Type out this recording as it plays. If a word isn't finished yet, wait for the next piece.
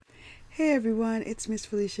Hey everyone, it's Miss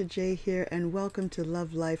Felicia J here, and welcome to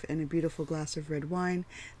Love, Life, and a Beautiful Glass of Red Wine.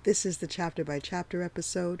 This is the chapter by chapter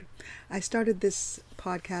episode. I started this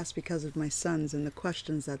podcast because of my sons and the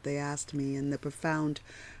questions that they asked me and the profound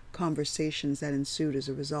conversations that ensued as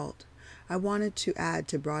a result. I wanted to add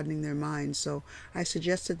to broadening their minds, so I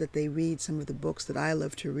suggested that they read some of the books that I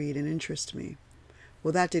love to read and interest me.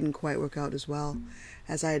 Well, that didn't quite work out as well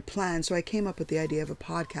as I had planned, so I came up with the idea of a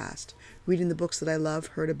podcast, reading the books that I love,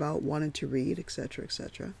 heard about, wanted to read, etc.,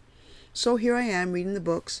 etc. So here I am reading the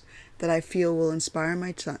books that I feel will inspire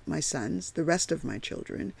my sons, the rest of my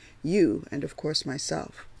children, you, and of course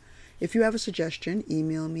myself. If you have a suggestion,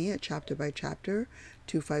 email me at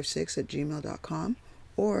chapterbychapter256@gmail.com,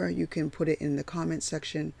 or you can put it in the comment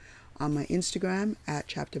section on my Instagram at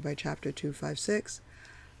chapterbychapter256,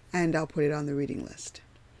 and I'll put it on the reading list.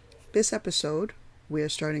 This episode, we are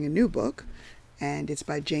starting a new book, and it's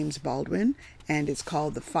by James Baldwin, and it's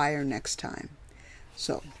called The Fire Next Time.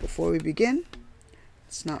 So, before we begin,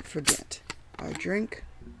 let's not forget our drink.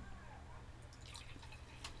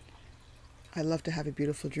 I love to have a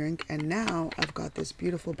beautiful drink, and now I've got this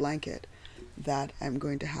beautiful blanket that I'm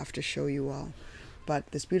going to have to show you all.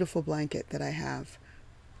 But this beautiful blanket that I have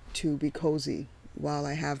to be cozy while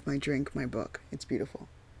I have my drink, my book. It's beautiful.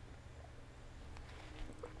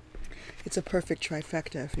 It's a perfect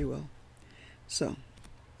trifecta, if you will. So,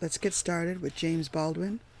 let's get started with James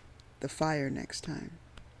Baldwin, The Fire Next Time.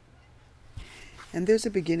 And there's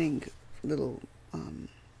a beginning little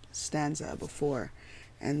stanza before,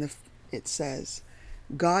 and it says,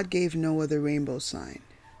 God gave no other rainbow sign,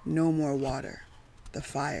 no more water, the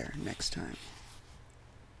fire next time.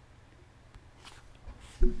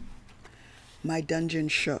 My dungeon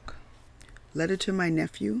shook. Letter to my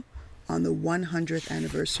nephew on the 100th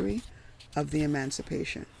anniversary of the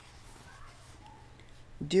Emancipation.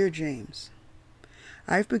 Dear James,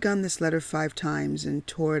 I've begun this letter 5 times and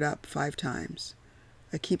tore it up 5 times.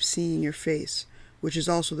 I keep seeing your face, which is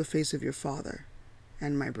also the face of your father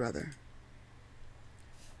and my brother.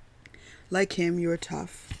 Like him, you are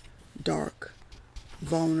tough, dark,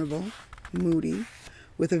 vulnerable, moody,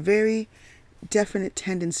 with a very definite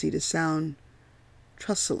tendency to sound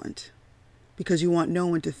truculent because you want no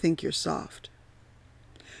one to think you're soft.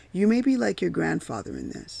 You may be like your grandfather in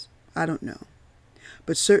this. I don't know.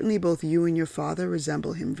 But certainly both you and your father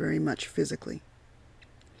resemble him very much physically.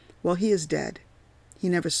 Well, he is dead. He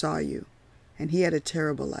never saw you, and he had a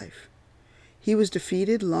terrible life. He was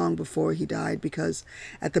defeated long before he died because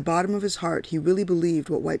at the bottom of his heart he really believed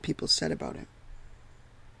what white people said about him.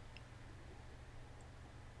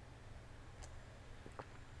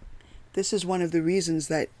 This is one of the reasons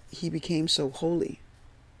that he became so holy.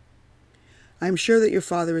 I am sure that your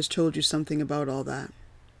father has told you something about all that.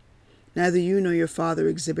 Neither you nor your father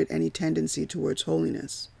exhibit any tendency towards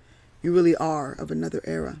holiness. You really are of another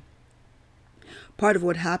era. Part of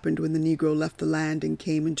what happened when the Negro left the land and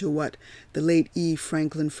came into what the late E.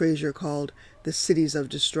 Franklin Frazier called the cities of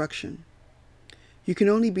destruction. You can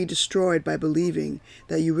only be destroyed by believing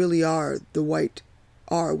that you really are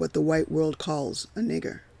what the white world calls a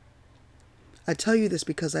nigger. I tell you this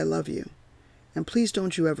because I love you, and please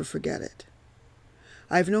don't you ever forget it.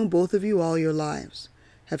 I've known both of you all your lives,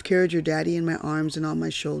 have carried your daddy in my arms and on my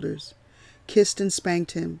shoulders, kissed and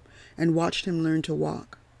spanked him, and watched him learn to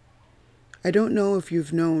walk. I don't know if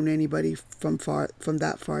you've known anybody from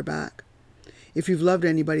that far back, if you've loved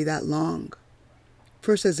anybody that long.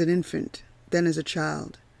 First as an infant, then as a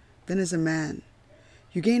child, then as a man.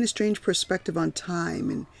 You gain a strange perspective on time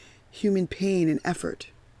and human pain and effort.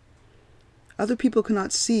 Other people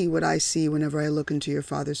cannot see what I see whenever I look into your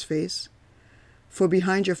father's face. For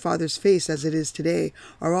behind your father's face, as it is today,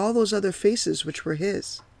 are all those other faces which were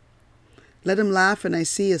his. Let him laugh, and I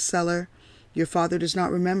see a cellar your father does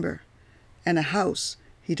not remember, and a house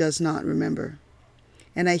he does not remember.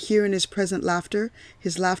 And I hear in his present laughter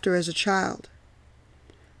his laughter as a child.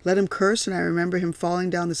 Let him curse, and I remember him falling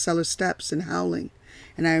down the cellar steps and howling,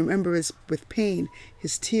 and I remember with pain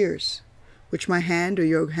his tears, which my hand or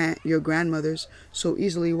your grandmother's so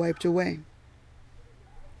easily wiped away.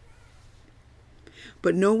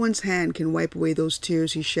 But no one's hand can wipe away those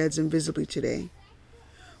tears he sheds invisibly today,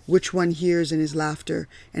 which one hears in his laughter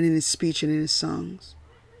and in his speech and in his songs.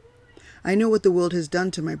 I know what the world has done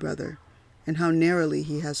to my brother, and how narrowly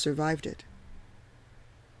he has survived it.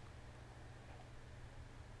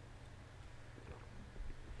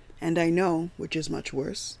 And I know, which is much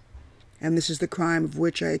worse, and this is the crime of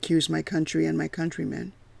which I accuse my country and my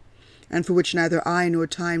countrymen, and for which neither I nor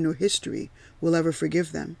time nor history will ever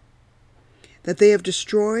forgive them, that they have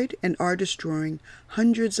destroyed and are destroying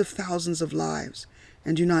hundreds of thousands of lives,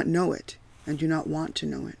 and do not know it, and do not want to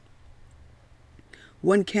know it.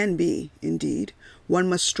 One can be, indeed, one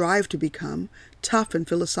must strive to become, tough and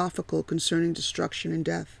philosophical concerning destruction and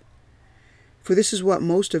death. For this is what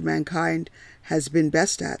most of mankind has been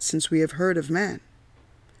best at since we have heard of man.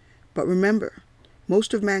 But remember,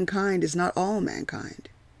 most of mankind is not all mankind.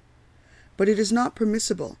 But it is not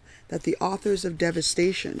permissible that the authors of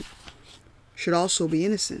devastation should also be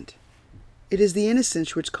innocent. It is the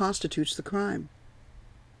innocence which constitutes the crime.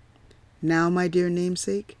 Now, my dear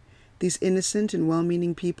namesake, these innocent and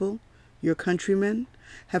well-meaning people, your countrymen,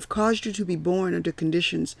 have caused you to be born under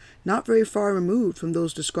conditions not very far removed from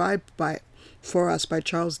those described for us by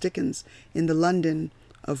Charles Dickens in the London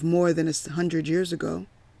of more than 100 years ago.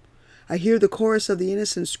 I hear the chorus of the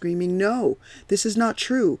innocent screaming, "No, this is not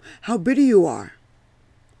true. How bitter you are!"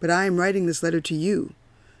 But I am writing this letter to you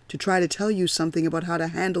to try to tell you something about how to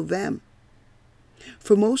handle them.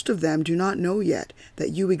 For most of them do not know yet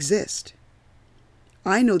that you exist.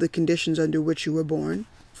 I know the conditions under which you were born,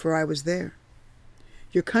 for I was there.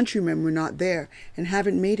 Your countrymen were not there and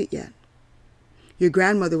haven't made it yet. Your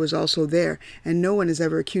grandmother was also there, and no one has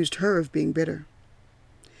ever accused her of being bitter.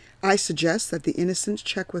 I suggest that the innocents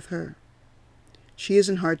check with her. She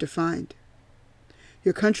isn't hard to find.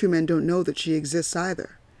 Your countrymen don't know that she exists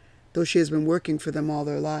either, though she has been working for them all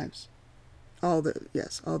their lives. All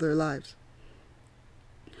their lives.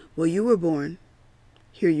 Well, you were born,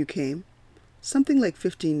 here you came, something like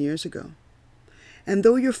 15 years ago. And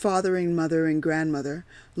though your father and mother and grandmother,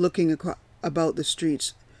 looking about the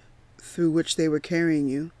streets through which they were carrying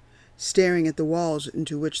you, staring at the walls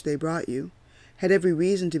into which they brought you, had every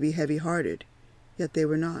reason to be heavy-hearted, yet they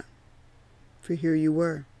were not. For here you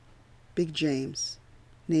were, Big James,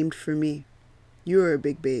 named for me. You were a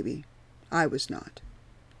big baby. I was not.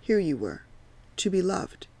 Here you were, to be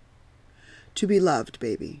loved. To be loved,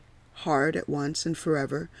 baby, hard at once and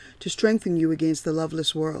forever, to strengthen you against the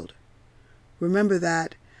loveless world. Remember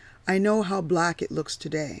that I know how black it looks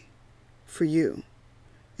today, for you.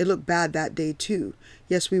 It looked bad that day too.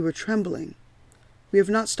 Yes, we were trembling. We have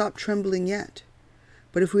not stopped trembling yet.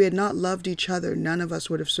 But if we had not loved each other, none of us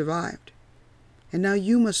would have survived. And now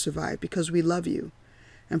you must survive because we love you,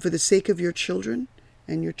 and for the sake of your children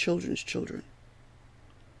and your children's children.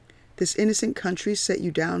 This innocent country set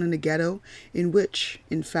you down in a ghetto in which,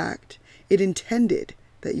 in fact, it intended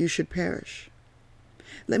that you should perish.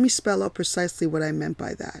 Let me spell out precisely what I meant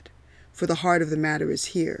by that, for the heart of the matter is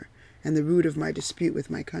here, and the root of my dispute with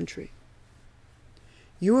my country.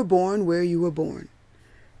 You were born where you were born,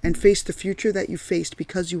 and faced the future that you faced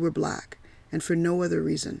because you were black, and for no other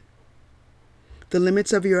reason. The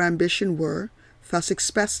limits of your ambition were, thus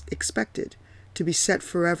expected, to be set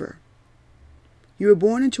forever. You were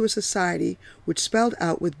born into a society which spelled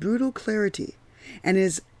out with brutal clarity, and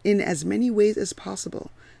is in as many ways as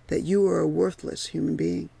possible, that you were a worthless human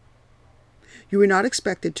being. You were not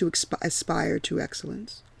expected to aspire to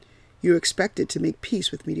excellence. You were expected to make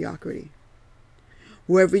peace with mediocrity.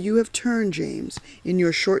 Wherever you have turned, James, in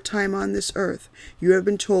your short time on this earth, you have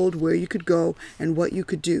been told where you could go and what you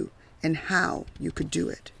could do, and how you could do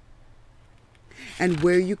it, and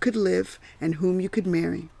where you could live and whom you could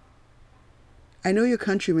marry. I know your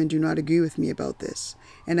countrymen do not agree with me about this,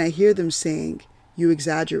 and I hear them saying, "You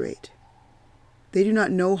exaggerate." They do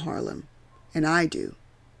not know Harlem, and I do.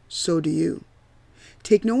 So do you.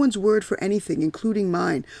 Take no one's word for anything, including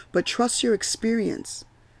mine, but trust your experience.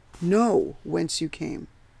 Know whence you came.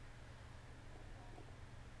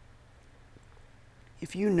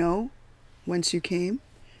 If you know whence you came,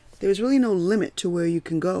 there is really no limit to where you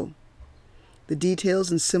can go. The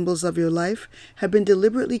details and symbols of your life have been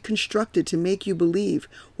deliberately constructed to make you believe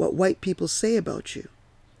what white people say about you.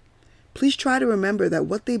 Please try to remember that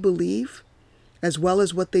what they believe, as well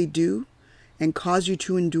as what they do, and cause you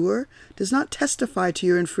to endure, does not testify to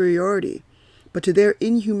your inferiority, but to their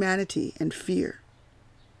inhumanity and fear.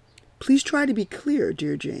 Please try to be clear,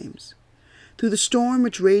 dear James, through the storm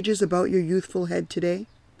which rages about your youthful head today,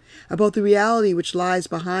 about the reality which lies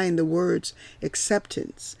behind the words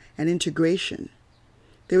acceptance and integration.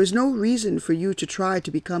 There is no reason for you to try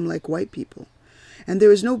to become like white people, and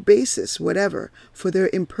there is no basis whatever for their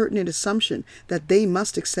impertinent assumption that they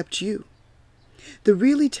must accept you. The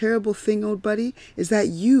really terrible thing, old buddy, is that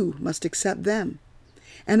you must accept them.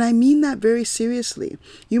 And I mean that very seriously.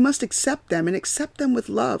 You must accept them, and accept them with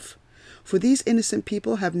love, for these innocent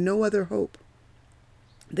people have no other hope.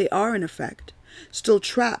 They are, in effect, still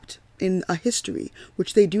trapped in a history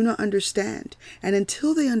which they do not understand, and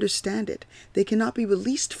until they understand it, they cannot be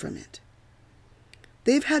released from it.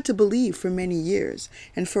 They've had to believe for many years,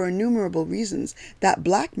 and for innumerable reasons, that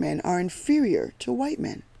black men are inferior to white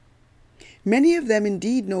men. Many of them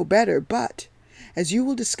indeed know better, but, as you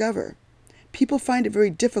will discover, People find it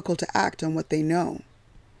very difficult to act on what they know.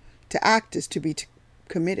 To act is to be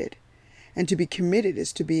committed, and to be committed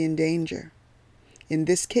is to be in danger. In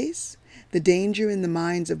this case, the danger in the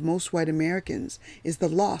minds of most white Americans is the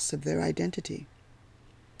loss of their identity.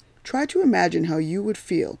 Try to imagine how you would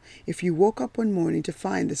feel if you woke up one morning to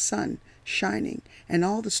find the sun shining and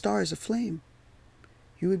all the stars aflame.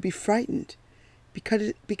 You would be frightened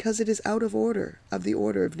because it is out of the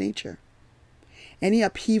order of nature. Any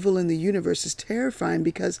upheaval in the universe is terrifying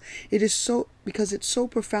because it so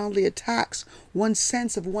profoundly attacks one's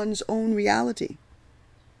sense of one's own reality.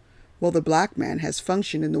 While the black man has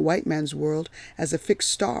functioned in the white man's world as a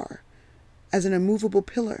fixed star, as an immovable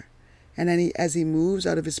pillar, and as he moves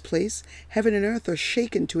out of his place, heaven and earth are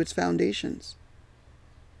shaken to its foundations.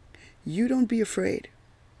 You don't be afraid.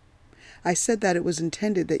 I said that it was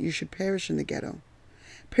intended that you should perish in the ghetto.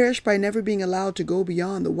 Perish by never being allowed to go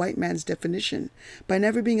beyond the white man's definition, by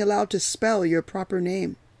never being allowed to spell your proper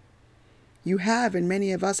name. You have, and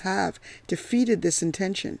many of us have, defeated this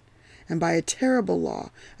intention, and by a terrible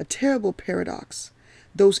law, a terrible paradox,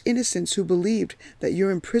 those innocents who believed that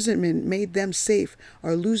your imprisonment made them safe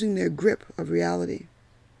are losing their grip of reality.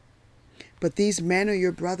 But these men are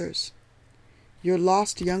your brothers, your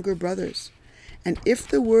lost younger brothers, and if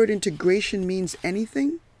the word integration means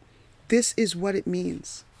anything, this is what it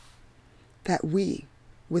means: that we,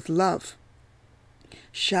 with love,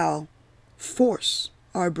 shall force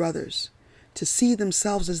our brothers to see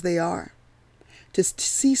themselves as they are, to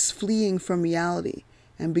cease fleeing from reality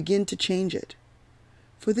and begin to change it.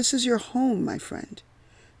 For this is your home, my friend.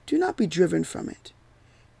 Do not be driven from it.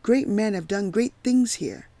 Great men have done great things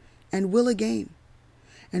here and will again.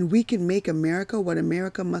 And we can make America what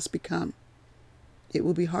America must become. It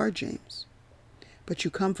will be hard, James. But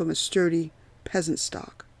you come from a sturdy peasant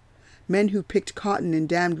stock. Men who picked cotton and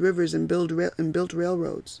dammed rivers and built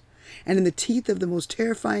railroads. And in the teeth of the most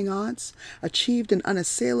terrifying odds, achieved an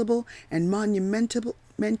unassailable and monumental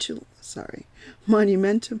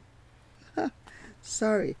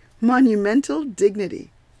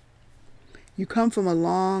dignity. You come from a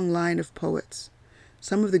long line of poets,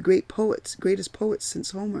 some of the greatest poets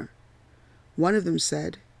since Homer. One of them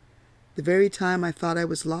said, "The very time I thought I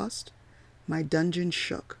was lost, my dungeon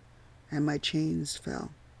shook and my chains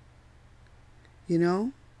fell." You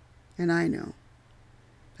know, and I know,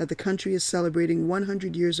 that the country is celebrating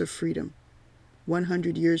 100 years of freedom,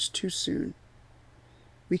 100 years too soon.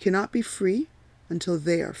 We cannot be free until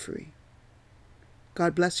they are free.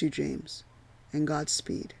 God bless you, James, and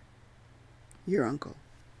Godspeed. Your uncle,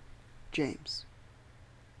 James.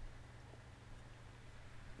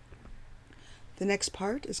 The next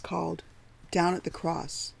part is called Down at the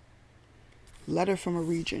Cross. Letter from a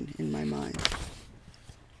region in my mind.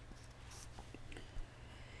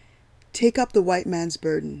 Take up the white man's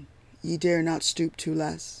burden. Ye dare not stoop too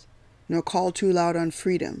less, nor call too loud on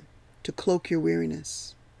freedom to cloak your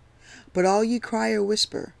weariness. But all ye cry or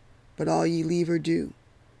whisper, but all ye leave or do,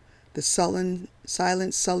 the silent,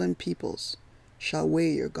 sullen peoples shall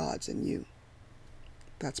weigh your gods in you.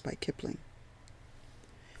 That's by Kipling.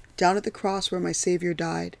 Down at the cross where my Savior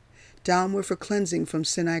died, down where for cleansing from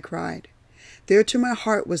sin I cried, there to my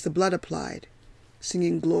heart was the blood applied,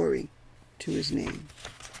 singing glory to his name.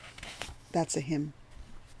 That's a hymn.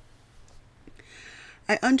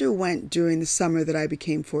 I underwent during the summer that I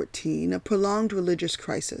became 14 a prolonged religious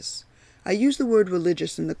crisis. I use the word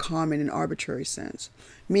religious in the common and arbitrary sense,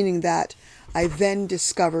 meaning that I then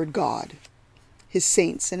discovered God, his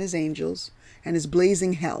saints and his angels, and his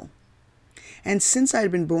blazing hell. And since I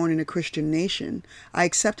had been born in a Christian nation, I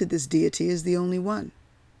accepted this deity as the only one.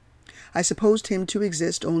 I supposed him to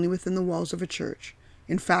exist only within the walls of a church,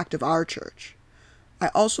 in fact of our church. I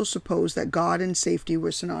also supposed that God and safety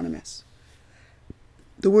were synonymous.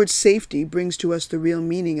 The word safety brings to us the real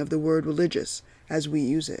meaning of the word religious as we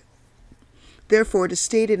use it. Therefore, to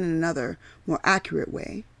state it in another, more accurate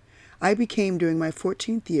way, I became during my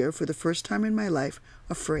 14th year, for the first time in my life,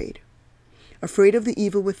 afraid. Afraid of the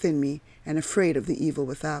evil within me and afraid of the evil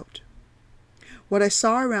without. What I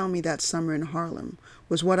saw around me that summer in Harlem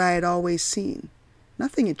was what I had always seen.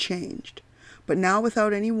 Nothing had changed. But now,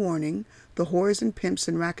 without any warning, the whores and pimps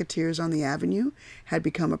and racketeers on the avenue had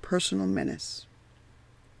become a personal menace.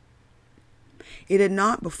 It had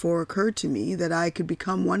not before occurred to me that I could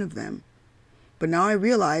become one of them. But now I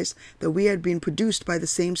realized that we had been produced by the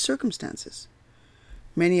same circumstances.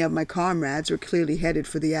 Many of my comrades were clearly headed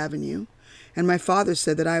for the avenue, and my father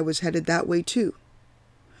said that I was headed that way too.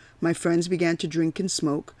 My friends began to drink and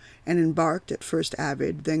smoke, and embarked, at first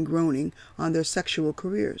avid, then groaning, on their sexual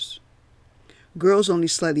careers. Girls only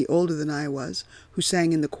slightly older than I was, who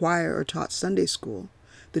sang in the choir or taught Sunday school,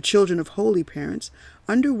 the children of holy parents,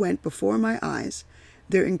 underwent before my eyes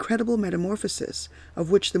their incredible metamorphosis,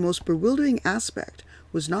 of which the most bewildering aspect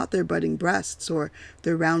was not their budding breasts or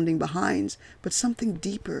their rounding behinds, but something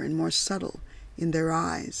deeper and more subtle in their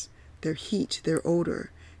eyes, their heat, their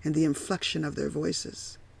odor, and the inflection of their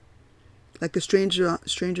voices. Like the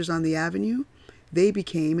strangers on the avenue, they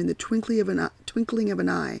became, in the twinkling of an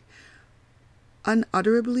eye,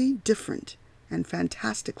 unutterably different and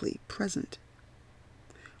fantastically present.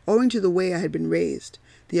 Owing to the way I had been raised,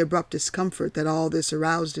 the abrupt discomfort that all this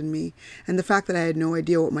aroused in me, and the fact that I had no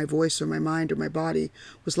idea what my voice or my mind or my body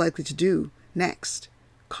was likely to do next,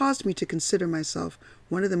 caused me to consider myself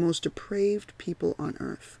one of the most depraved people on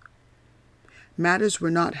earth. Matters were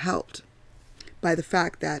not helped by the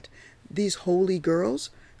fact that these holy girls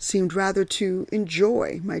seemed rather to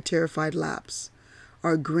enjoy my terrified lapse,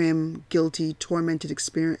 our grim, guilty, tormented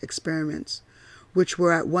experiments, which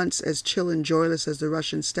were at once as chill and joyless as the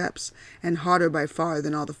Russian steppes, and hotter by far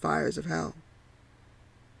than all the fires of hell.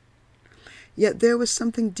 Yet there was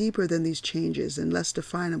something deeper than these changes and less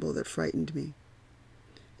definable that frightened me.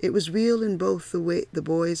 It was real in both the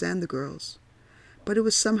boys and the girls, but it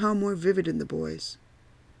was somehow more vivid in the boys.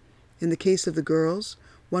 In the case of the girls,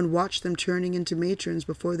 one watched them turning into matrons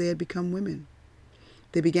before they had become women.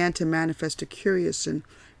 They began to manifest a curious and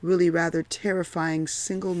really rather terrifying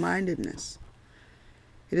single-mindedness.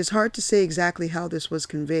 It is hard to say exactly how this was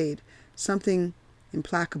conveyed, something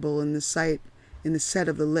implacable in the set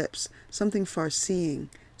of the lips, something far-seeing.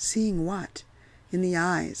 Seeing what? In the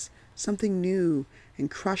eyes, something new and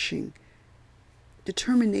crushing.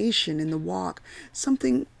 Determination in the walk,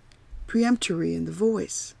 something peremptory in the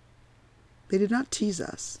voice. They did not tease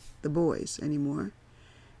us, the boys, anymore.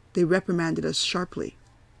 They reprimanded us sharply,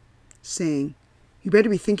 saying, "You better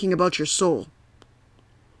be thinking about your soul."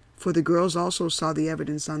 For the girls also saw the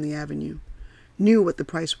evidence on the avenue, knew what the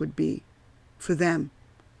price would be, for them,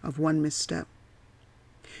 of one misstep.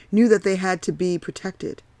 Knew that they had to be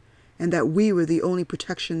protected, and that we were the only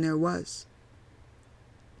protection there was.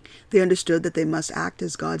 They understood that they must act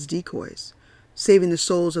as God's decoys, saving the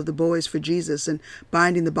souls of the boys for Jesus and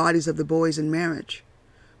binding the bodies of the boys in marriage.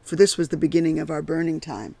 For this was the beginning of our burning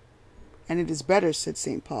time. And it is better, said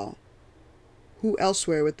St. Paul, who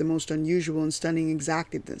elsewhere with the most unusual and stunning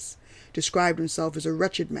exactness described himself as a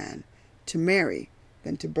wretched man, to marry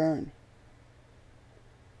than to burn.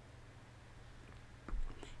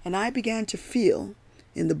 And I began to feel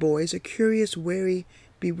in the boys a curious, weary,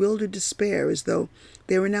 bewildered despair, as though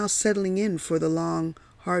they were now settling in for the long,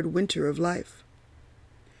 hard winter of life.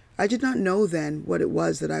 I did not know then what it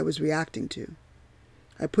was that I was reacting to.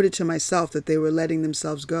 I put it to myself that they were letting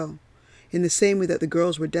themselves go, in the same way that the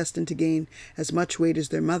girls were destined to gain as much weight as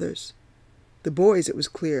their mothers. The boys, it was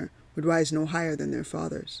clear, would rise no higher than their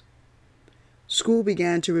fathers. School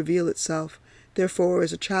began to reveal itself, therefore,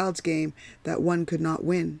 as a child's game that one could not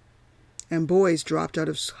win, and boys dropped out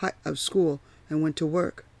of school and went to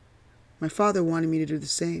work. My father wanted me to do the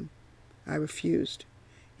same. I refused,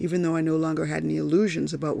 even though I no longer had any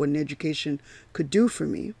illusions about what an education could do for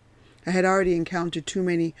me. I had already encountered too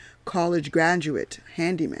many college graduate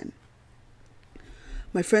handymen.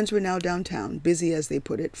 My friends were now downtown, busy, as they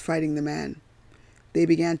put it, fighting the man. They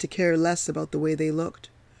began to care less about the way they looked,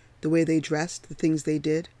 the way they dressed, the things they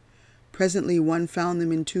did. Presently one found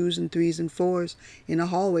them in 2s and 3s and 4s in a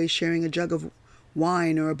hallway sharing a jug of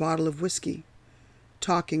wine or a bottle of whiskey,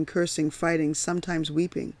 talking, cursing, fighting, sometimes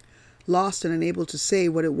weeping, lost and unable to say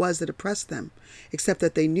what it was that oppressed them, except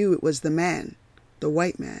that they knew it was the man, the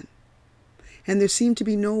white man. And there seemed to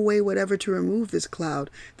be no way whatever to remove this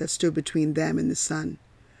cloud that stood between them and the sun,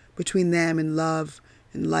 between them and love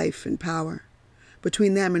and life and power,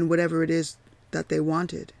 between them and whatever it is that they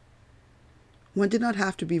wanted. One did not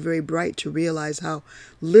have to be very bright to realize how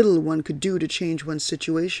little one could do to change one's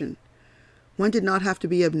situation. One did not have to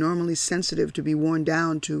be abnormally sensitive to be worn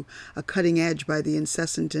down to a cutting edge by the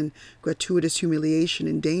incessant and gratuitous humiliation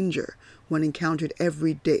and danger one encountered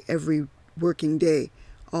every day, every working day,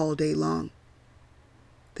 all day long.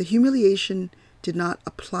 The humiliation did not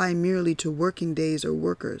apply merely to working days or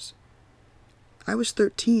workers. I was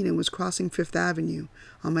 13 and was crossing Fifth Avenue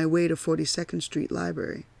on my way to 42nd Street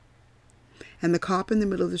Library. And the cop in the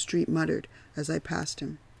middle of the street muttered as I passed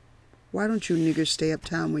him, "Why don't you niggers stay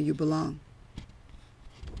uptown where you belong?"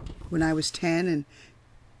 When I was 10 and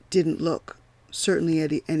didn't look,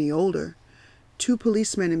 certainly any older, 2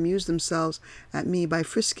 policemen amused themselves at me by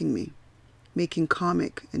frisking me, making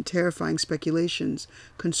comic and terrifying speculations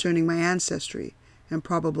concerning my ancestry and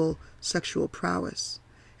probable sexual prowess,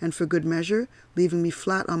 and for good measure, leaving me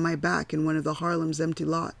flat on my back in one of the Harlem's empty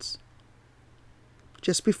lots.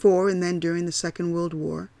 Just before and then during the Second World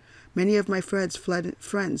War, many of my friends fled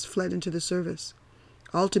into the service,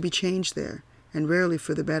 all to be changed there, and rarely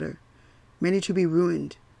for the better, many to be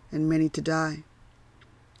ruined, and many to die.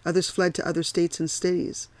 Others fled to other states and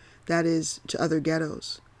cities, that is, to other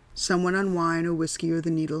ghettos. Some went on wine or whiskey or the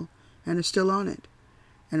needle, and are still on it,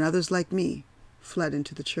 and others, like me, fled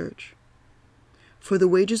into the church. For the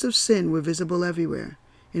wages of sin were visible everywhere,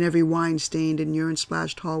 in every wine-stained and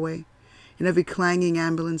urine-splashed hallway, in every clanging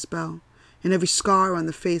ambulance bell, in every scar on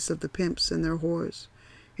the face of the pimps and their whores,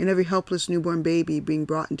 in every helpless newborn baby being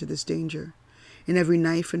brought into this danger, in every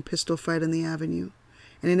knife and pistol fight on the avenue,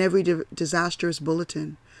 and in every disastrous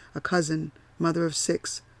bulletin, a cousin, mother of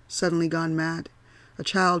 6, suddenly gone mad, a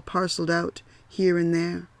child parceled out here and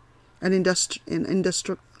there, an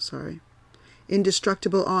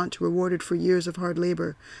indestructible aunt rewarded for years of hard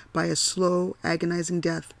labor by a slow, agonizing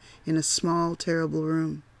death in a small, terrible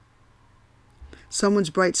room. Someone's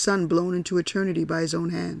bright son blown into eternity by his own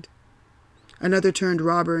hand. Another turned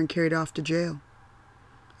robber and carried off to jail.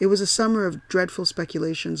 It was a summer of dreadful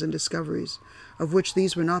speculations and discoveries, of which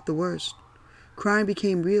these were not the worst. Crime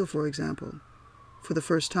became real, for example, for the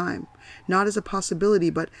first time, not as a possibility,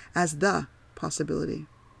 but as the possibility.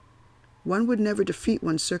 One would never defeat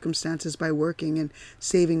one's circumstances by working and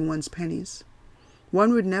saving one's pennies.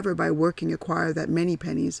 One would never by working acquire that many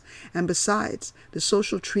pennies, and besides, the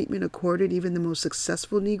social treatment accorded even the most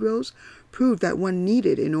successful Negroes proved that one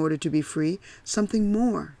needed, in order to be free, something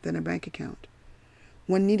more than a bank account.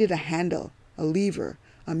 One needed a handle, a lever,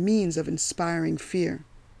 a means of inspiring fear.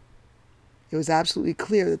 It was absolutely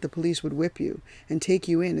clear that the police would whip you and take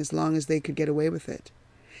you in as long as they could get away with it,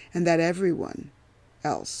 and that everyone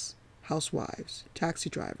else, housewives, taxi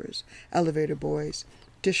drivers, elevator boys,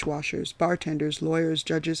 dishwashers, bartenders, lawyers,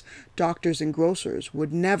 judges, doctors, and grocers,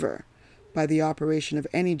 would never, by the operation of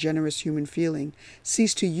any generous human feeling,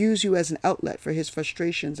 cease to use you as an outlet for his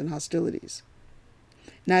frustrations and hostilities.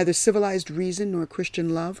 Neither civilized reason nor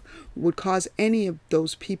Christian love would cause any of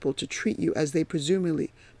those people to treat you as they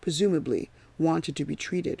presumably wanted to be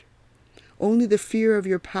treated. Only the fear of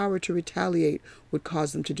your power to retaliate would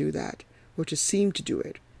cause them to do that, or to seem to do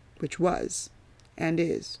it, which was, and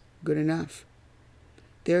is, good enough.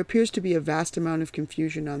 There appears to be a vast amount of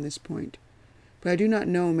confusion on this point, but I do not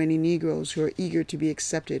know many Negroes who are eager to be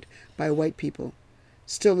accepted by white people,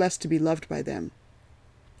 still less to be loved by them.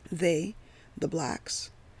 They, the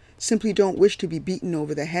blacks, simply don't wish to be beaten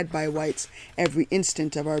over the head by whites every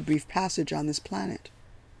instant of our brief passage on this planet.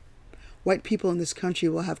 White people in this country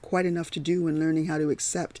will have quite enough to do in learning how to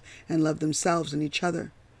accept and love themselves and each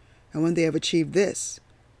other, and when they have achieved this,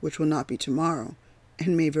 which will not be tomorrow,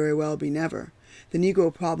 and may very well be never, the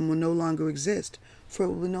Negro problem will no longer exist, for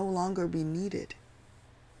it will no longer be needed.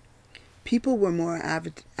 People were more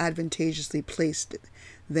advantageously placed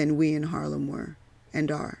than we in Harlem were,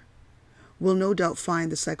 and are. Will no doubt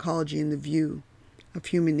find the psychology in the view of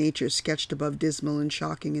human nature sketched above dismal and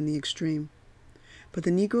shocking in the extreme. But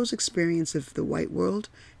the Negro's experience of the white world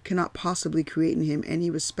cannot possibly create in him any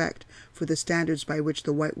respect for the standards by which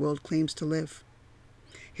the white world claims to live.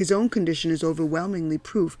 His own condition is overwhelmingly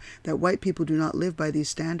proof that white people do not live by these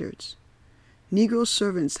standards. Negro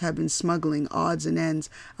servants have been smuggling odds and ends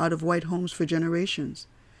out of white homes for generations,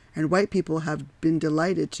 and white people have been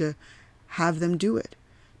delighted to have them do it,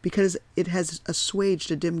 because it has assuaged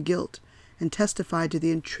a dim guilt and testified to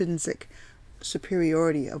the intrinsic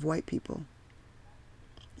superiority of white people.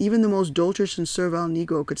 Even the most doltish and servile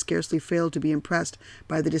Negro could scarcely fail to be impressed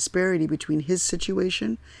by the disparity between his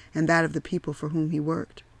situation and that of the people for whom he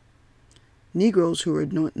worked. Negroes who were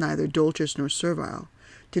neither doltish nor servile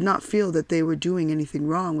did not feel that they were doing anything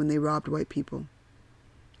wrong when they robbed white people.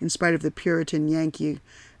 In spite of the Puritan Yankee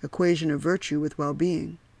equation of virtue with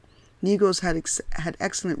well-being, Negroes had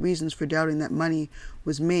excellent reasons for doubting that money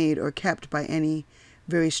was made or kept by any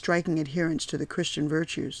very striking adherence to the Christian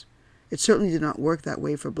virtues. It certainly did not work that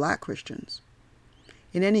way for black Christians.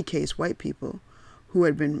 In any case, white people, who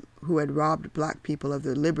had robbed black people of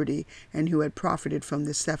their liberty and who had profited from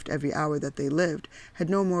this theft every hour that they lived, had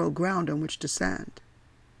no moral ground on which to stand.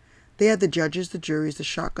 They had the judges, the juries, the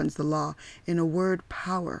shotguns, the law, in a word,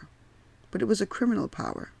 power. But it was a criminal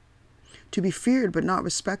power, to be feared but not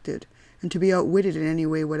respected, and to be outwitted in any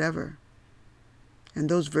way whatever. And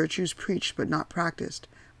those virtues preached but not practiced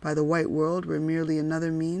by the white world were merely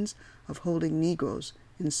another means of holding Negroes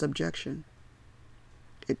in subjection.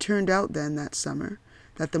 It turned out then that summer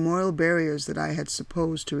that the moral barriers that I had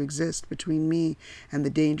supposed to exist between me and the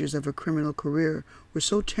dangers of a criminal career were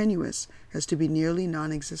so tenuous as to be nearly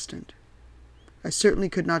non-existent. I certainly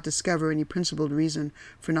could not discover any principled reason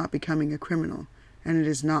for not becoming a criminal, and it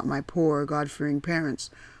is not my poor, God-fearing parents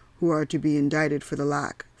who are to be indicted for the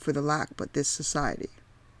lack, but this society.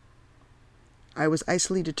 I was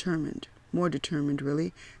icily determined, more determined,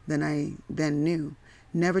 really, than I then knew,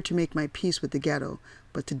 never to make my peace with the ghetto,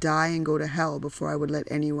 but to die and go to hell before I would let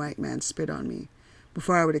any white man spit on me,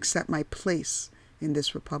 before I would accept my place in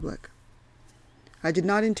this republic. I did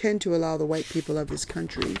not intend to allow the white people of this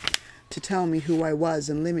country to tell me who I was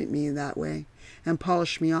and limit me in that way, and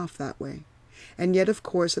polish me off that way. And yet, of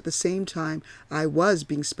course, at the same time, I was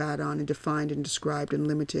being spat on and defined and described and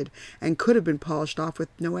limited, and could have been polished off with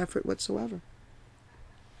no effort whatsoever.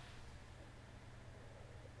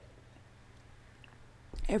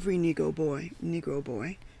 Every Negro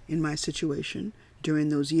boy in my situation, during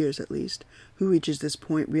those years at least, who reaches this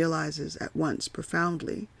point realizes at once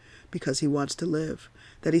profoundly, because he wants to live,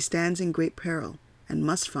 that he stands in great peril and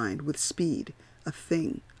must find with speed a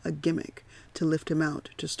thing, a gimmick, to lift him out,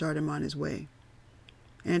 to start him on his way.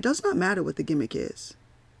 And it does not matter what the gimmick is.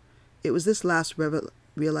 It was this last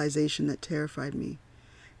realization that terrified me,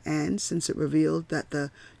 and since it revealed that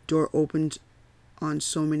the door opened on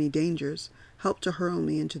so many dangers, helped to hurl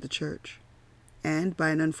me into the church. And by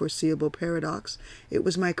an unforeseeable paradox, it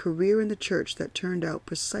was my career in the church that turned out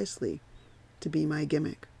precisely to be my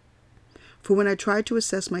gimmick. For when I tried to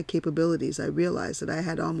assess my capabilities, I realized that I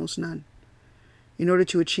had almost none. In order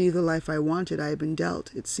to achieve the life I wanted, I had been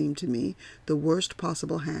dealt, it seemed to me, the worst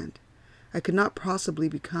possible hand. I could not possibly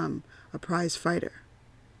become a prize fighter.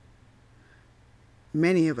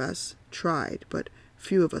 Many of us tried, but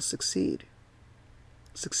few of us succeeded.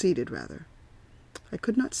 I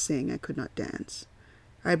could not sing, I could not dance.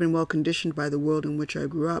 I had been well conditioned by the world in which I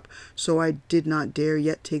grew up, so I did not dare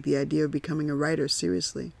yet take the idea of becoming a writer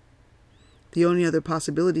seriously. The only other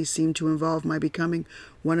possibility seemed to involve my becoming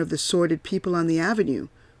one of the sordid people on the avenue,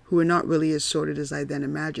 who were not really as sordid as I then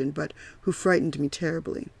imagined, but who frightened me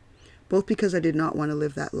terribly, both because I did not want to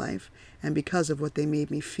live that life, and because of what they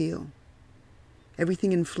made me feel.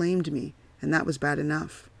 Everything inflamed me, and that was bad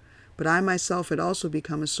enough. But I myself had also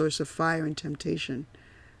become a source of fire and temptation.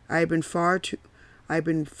 I had been far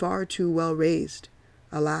too well raised,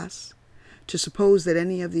 alas, to suppose that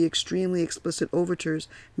any of the extremely explicit overtures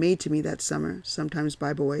made to me that summer, sometimes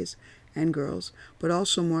by boys and girls, but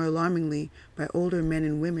also more alarmingly by older men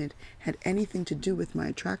and women, had anything to do with my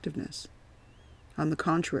attractiveness. On the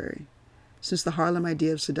contrary, since the Harlem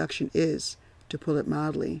idea of seduction is, to pull it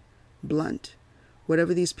mildly, blunt,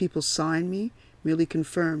 whatever these people saw in me merely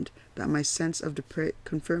confirmed my sense of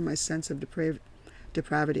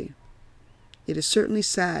depravity. It is certainly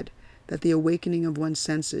sad that the awakening of one's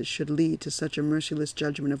senses should lead to such a merciless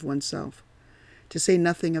judgment of oneself, to say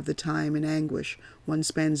nothing of the time and anguish one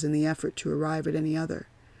spends in the effort to arrive at any other.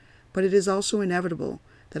 But it is also inevitable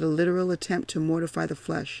that a literal attempt to mortify the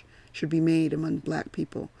flesh should be made among black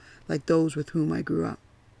people like those with whom I grew up.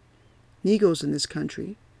 Negroes in this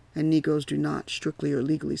country, and Negroes do not, strictly or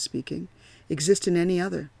legally speaking, exist in any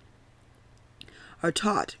other, are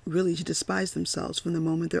taught really to despise themselves from the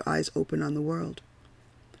moment their eyes open on the world.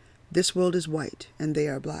 This world is white, and they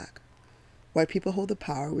are black. White people hold the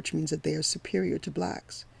power, which means that they are superior to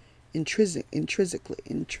blacks.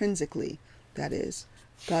 Intrinsically, that is,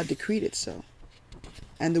 God decreed it so.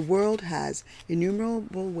 And the world has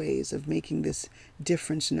innumerable ways of making this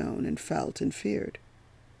difference known and felt and feared.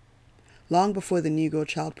 Long before the Negro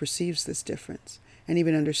child perceives this difference, and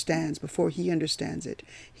even understands, before he understands it,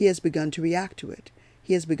 he has begun to react to it.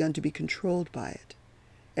 He has begun to be controlled by it.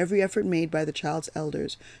 Every effort made by the child's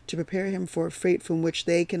elders to prepare him for a fate from which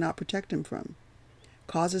they cannot protect him from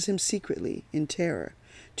causes him secretly, in terror,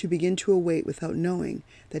 to begin to await without knowing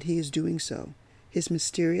that he is doing so, his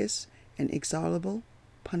mysterious and inexorable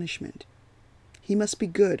punishment. He must be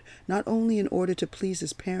good, not only in order to please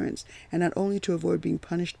his parents, and not only to avoid being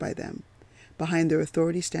punished by them. Behind their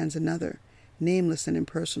authority stands another, nameless and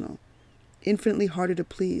impersonal, infinitely harder to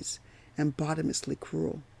please, and bottomlessly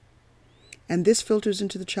cruel. And this filters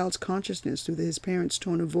into the child's consciousness through his parents'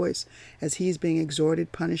 tone of voice as he is being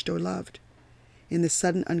exhorted, punished, or loved. In the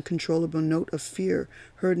sudden uncontrollable note of fear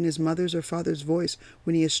heard in his mother's or father's voice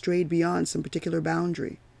when he has strayed beyond some particular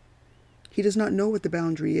boundary. He does not know what the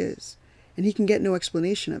boundary is, and he can get no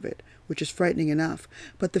explanation of it, which is frightening enough,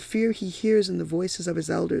 but the fear he hears in the voices of his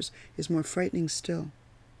elders is more frightening still.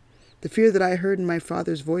 The fear that I heard in my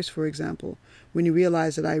father's voice, for example, when he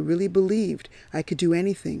realized that I really believed I could do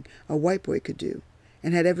anything a white boy could do,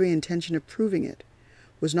 and had every intention of proving it,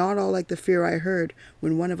 was not all like the fear I heard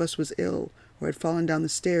when one of us was ill, or had fallen down the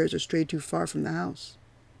stairs, or strayed too far from the house.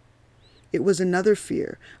 It was another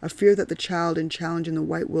fear, a fear that the child, in challenging the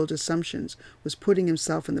white world's assumptions, was putting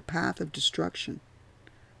himself in the path of destruction.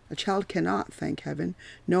 A child cannot, thank heaven,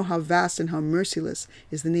 know how vast and how merciless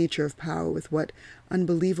is the nature of power, with what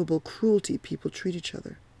unbelievable cruelty people treat each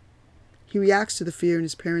other. He reacts to the fear in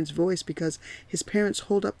his parents' voice because his parents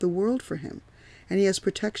hold up the world for him, and he has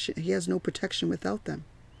protection. He has no protection without them.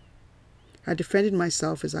 I defended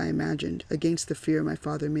myself, as I imagined, against the fear my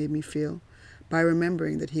father made me feel, by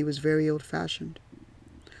remembering that he was very old-fashioned.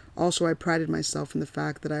 Also, I prided myself in the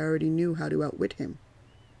fact that I already knew how to outwit him.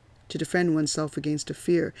 To defend oneself against a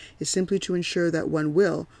fear is simply to ensure that one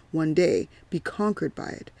will, one day, be conquered by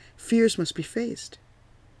it. Fears must be faced.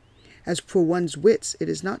 As for one's wits, it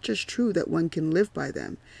is not just true that one can live by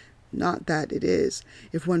them, not that it is,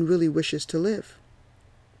 if one really wishes to live.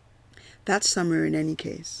 That summer, in any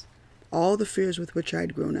case, all the fears with which I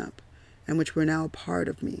had grown up, and which were now a part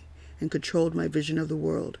of me, and controlled my vision of the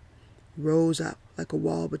world, rose up like a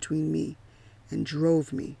wall between me and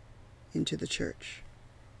drove me into the church.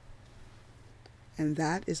 And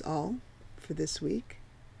that is all for this week.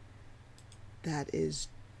 That is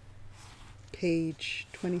page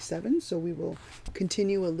 27, so we will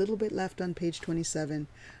continue a little bit left on page 27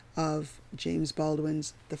 of James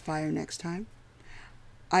Baldwin's The Fire next time.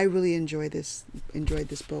 I really enjoyed this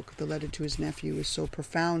book. The letter to his nephew is so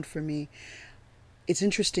profound for me. It's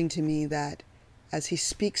interesting to me that as he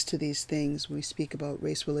speaks to these things, we speak about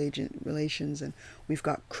race relations, and we've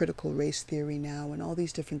got critical race theory now, and all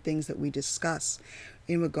these different things that we discuss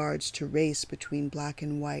in regards to race between black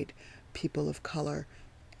and white, people of color,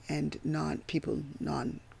 and non-people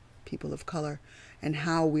of color, and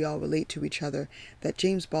how we all relate to each other, that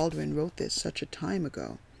James Baldwin wrote this such a time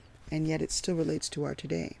ago, and yet it still relates to our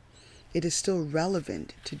today. It is still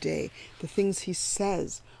relevant today. The things he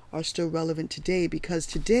says are still relevant today, because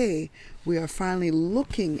today we are finally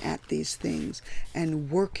looking at these things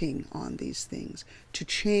and working on these things to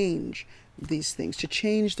change these things, to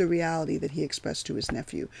change the reality that he expressed to his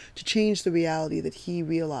nephew, to change the reality that he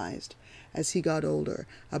realized as he got older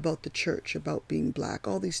about the church, about being black,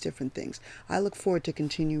 all these different things. I look forward to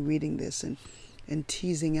continue reading this and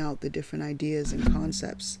teasing out the different ideas and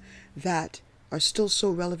concepts that are still so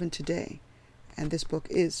relevant today. And this book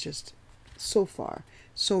is just so far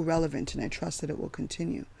so relevant, and I trust that it will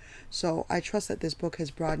continue. So I trust that this book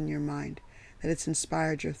has broadened your mind, that it's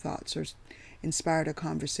inspired your thoughts or inspired a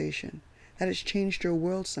conversation, that it's changed your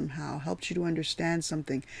world somehow, helped you to understand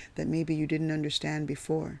something that maybe you didn't understand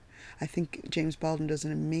before. I think James Baldwin does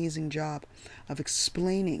an amazing job of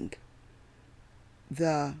explaining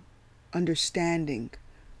the understanding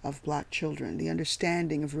of black children, the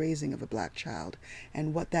understanding of raising of a black child,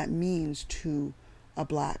 and what that means to a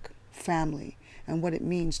black family, and what it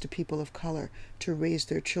means to people of color to raise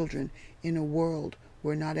their children in a world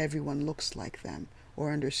where not everyone looks like them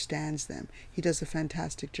or understands them. He does a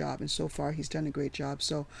fantastic job, and so far he's done a great job.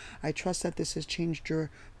 So I trust that this has changed your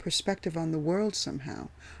perspective on the world somehow.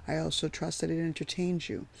 I also trust that it entertains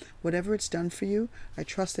you. Whatever it's done for you, I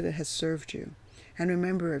trust that it has served you. And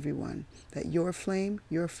remember, everyone, that your flame,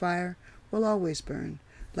 your fire, will always burn.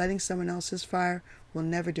 Lighting someone else's fire will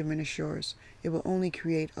never diminish yours. It will only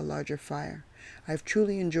create a larger fire. I've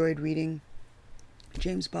truly enjoyed reading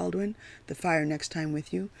James Baldwin, The Fire Next Time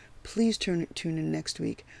with you. Please tune in next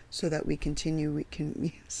week so that we continue.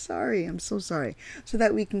 So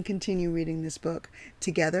that we can continue reading this book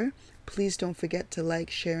together. Please don't forget to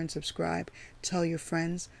like, share, and subscribe. Tell your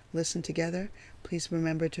friends. Listen together. Please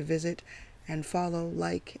remember to visit and follow,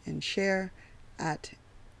 like, and share at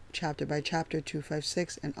Chapter by Chapter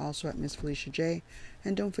 256, and also at Miss Felicia J.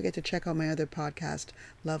 And don't forget to check out my other podcast,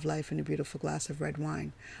 Love Life and a Beautiful Glass of Red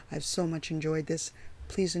Wine. I've so much enjoyed this.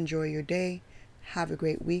 Please enjoy your day. Have a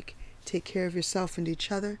great week. Take care of yourself and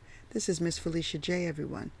each other. This is Miss Felicia J,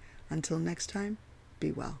 everyone. Until next time,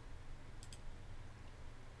 be well.